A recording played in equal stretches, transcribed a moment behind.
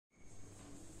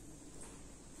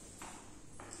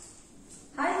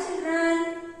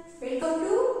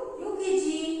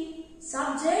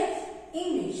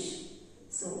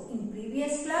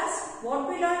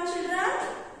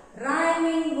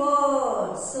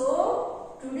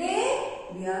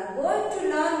we are going to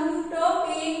learn new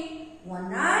topic,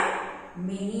 one and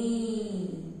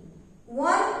many.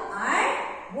 One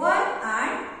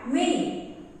and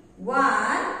many.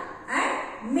 One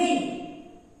and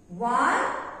many. One,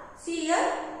 see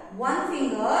here, one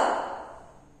finger,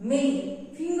 many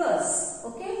fingers.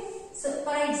 Okay. So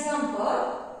for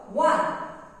example,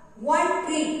 one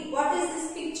tree. What is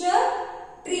this picture?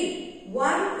 Tree.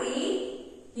 One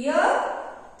tree. Here,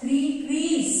 three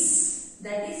trees.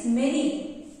 That is many.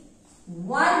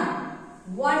 One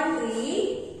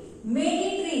tree,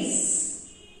 many trees.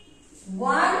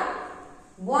 One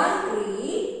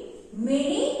tree,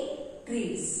 many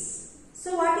trees.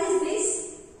 So what is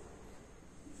this?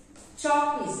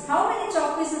 Chalk piece. How many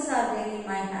chalk pieces are there in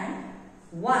my hand?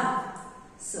 One.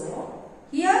 So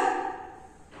here,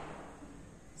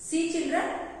 see children,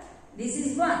 this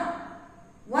is one.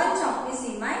 One chalk piece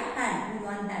in my hand, in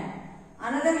one hand.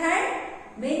 Another hand,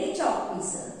 many chalk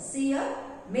pieces. See here,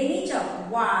 many chalk.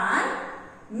 One,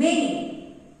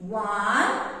 many.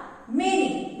 One,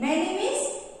 many. Many means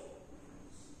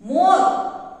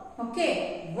more.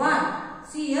 Okay, one.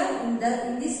 See here, in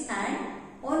this hand,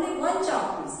 only one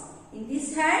chalk piece. In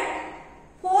this hand,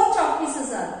 four chalk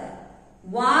pieces are there.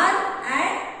 One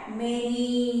and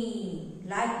many.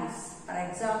 Like this. For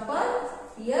example,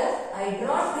 here I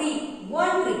draw tree.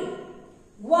 One tree.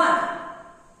 One.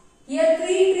 Here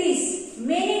three trees.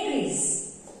 Many trees.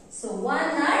 So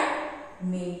one and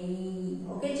many.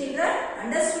 Okay children?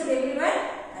 Understood everyone?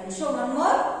 I will show one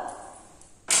more.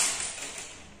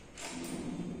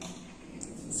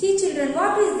 See children,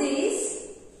 what is this?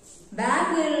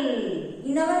 Bangle.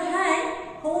 In our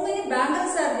hand, how many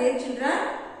bangles are there children?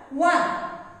 One.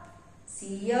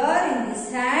 See here in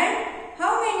this hand,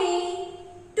 how many?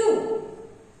 Two.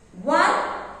 One,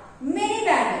 many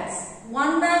bangles.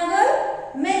 One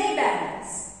bangle, many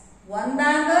bangles. One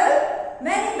bangle,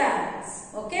 many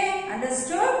bangles. Okay,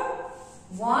 understood?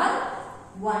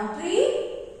 One tree,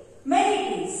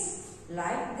 many trees.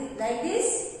 Like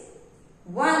this,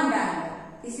 one bangle.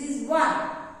 This is one.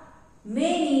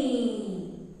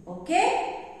 Many.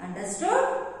 Okay, understood?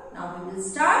 Now we will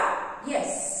start.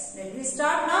 Yes, let me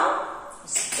start now.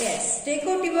 Yes, take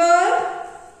out your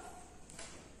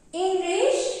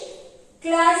English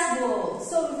class book.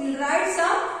 So we will write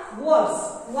some words.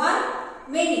 One,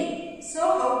 many. So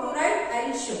how to write? I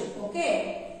will show.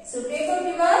 Okay. So take out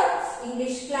your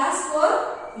English class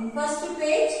book. In first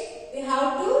page, we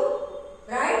have to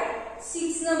write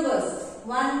 6 numbers.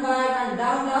 One by one,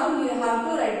 down. You have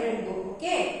to write and go.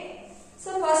 Okay.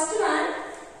 So first one,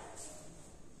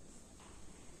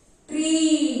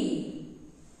 tree.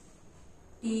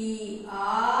 T-R-E-E.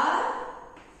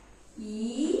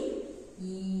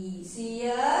 See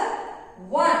here,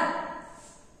 one.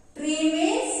 Tree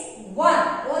means one.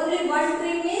 Only one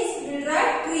tree means we will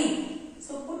write tree.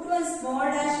 So put one small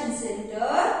dash in center.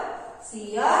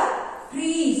 See here,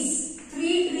 trees.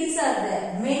 Three trees are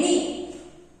there. Many.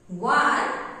 One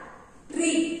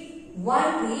tree.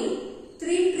 One tree.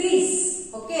 Three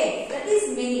trees. Okay, that is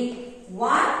many.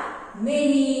 One,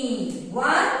 many.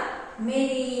 One,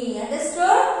 many.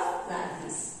 Understood? Like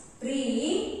this.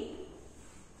 Three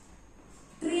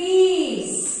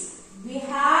trees. We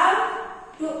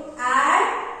have to add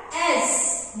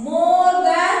S. More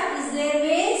than is there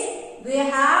means we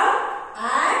have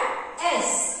add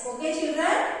S. Okay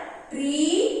children?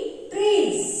 Trees.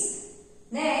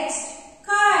 Next,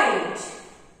 kite.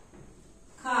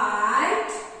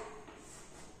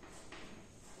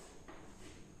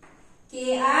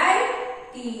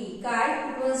 K-I-T.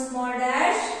 Kite. Put one small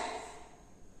dash.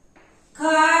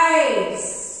 Kites.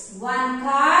 One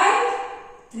kite.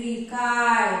 Three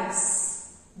kites.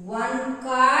 One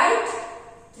kite.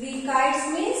 Three kites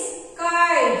means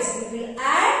kites. We will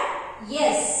add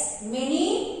yes.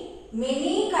 Many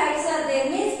kites are there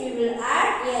means we will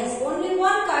add yes. Only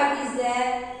one kite is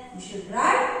there. We should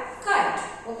write kite.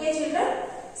 Okay children?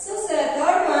 So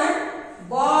third one,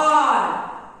 ball.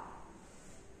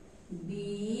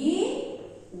 B-O-Y.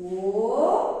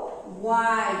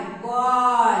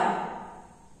 Ball.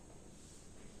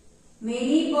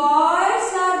 Many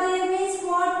balls are there means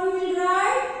what we will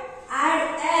write?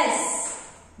 Add S.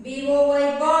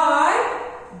 B-O-Y ball.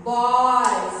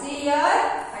 Ball. See here?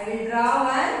 I will draw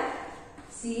one.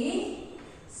 See?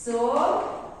 So,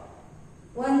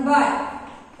 one ball.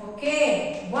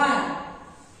 Okay. One.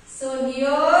 So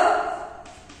here,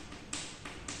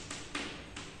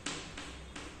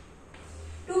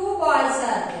 two balls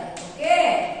are there.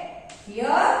 Okay.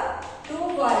 Here, two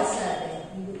balls are there.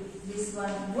 This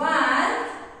one,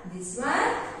 this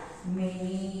one,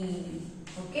 many.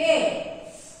 Okay.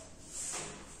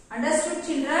 Understood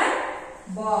children?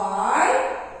 Boy,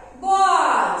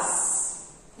 boy.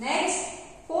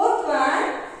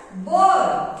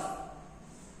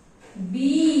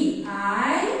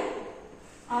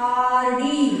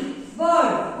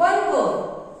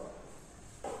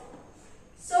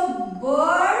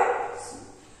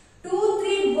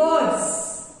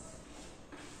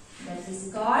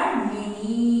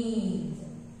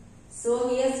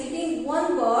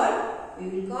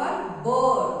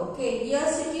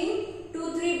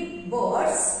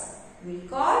 we will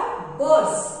call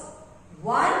birds.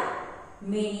 One,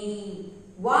 many.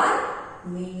 One,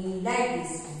 many. Like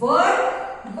this. Bird,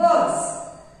 birds.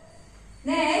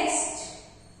 Next,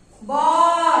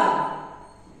 ball.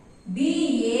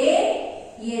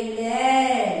 B-A-L-L.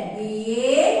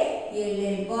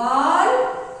 B-A-L-L. Ball,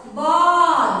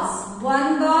 balls.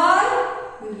 One ball,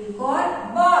 we will call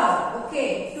ball.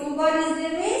 Okay. Two ball is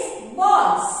there means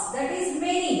balls. That is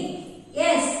many.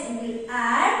 Yes, we will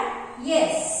add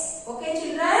yes. Okay,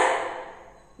 children.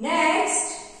 Next,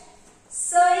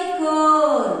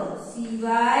 cycle.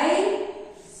 C-Y-C-L-E.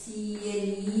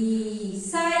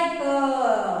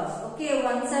 Cycle. Okay,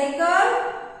 one cycle.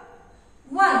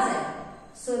 One cycle.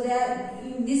 So there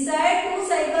in this side two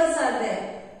cycles are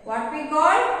there. What we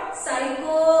call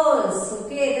cycles.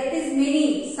 Okay, that is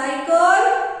many.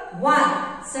 Cycle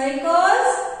one. Cycles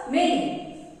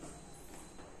many.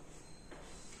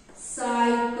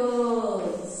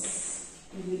 Cycles.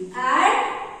 We will add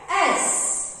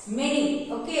S.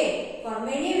 Many. Okay. For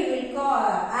many we will call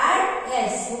add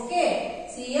S. Okay.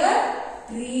 See here.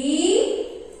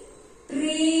 Tree.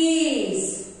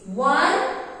 Trees. One.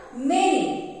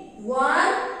 Many.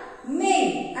 One.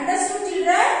 Many. Understood,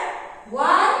 children?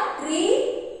 One tree.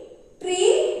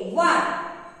 Tree. One.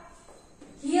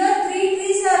 Here three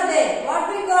trees are there. What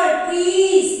we call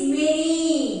trees.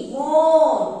 Many.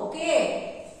 More. Okay.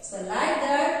 So like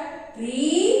that.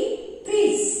 Tree.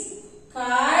 Trees.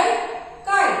 Kite.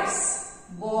 Kites.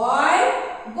 Boy.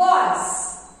 Balls.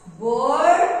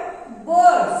 Bird.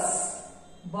 Birds.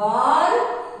 Ball.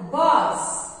 Balls.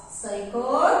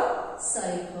 Cycle.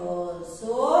 Cycle.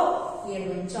 So here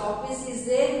one chalk piece is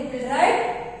there. We will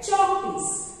write chalk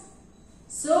piece.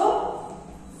 So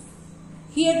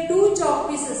here two chalk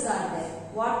pieces are there.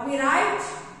 What we write?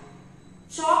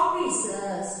 Chalk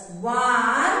pieces.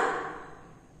 One,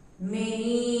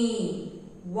 many.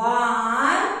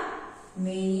 One,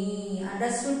 many.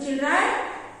 Understood, children?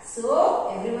 So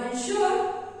everyone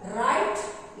should write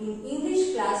in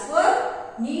English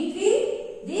classwork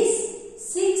neatly these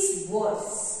 6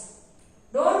 words.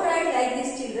 Don't write like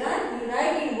this, children. You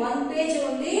write in one page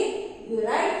only. You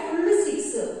write full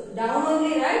 6. Down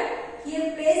only write.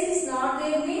 Here place is not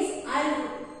there means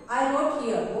I wrote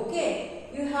here. Okay.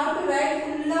 You have to write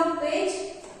full of page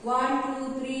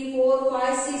 1, 2, 3, 4,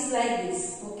 5, 6 like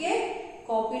this. Okay.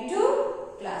 Copy to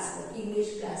classwork.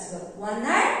 English classwork. One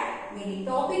and many.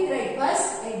 Topic write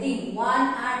first. Heading.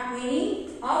 One and many.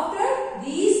 After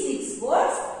these 6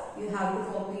 words, you have to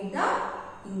copy the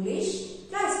English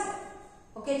classwork.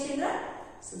 Okay, children?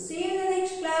 So see you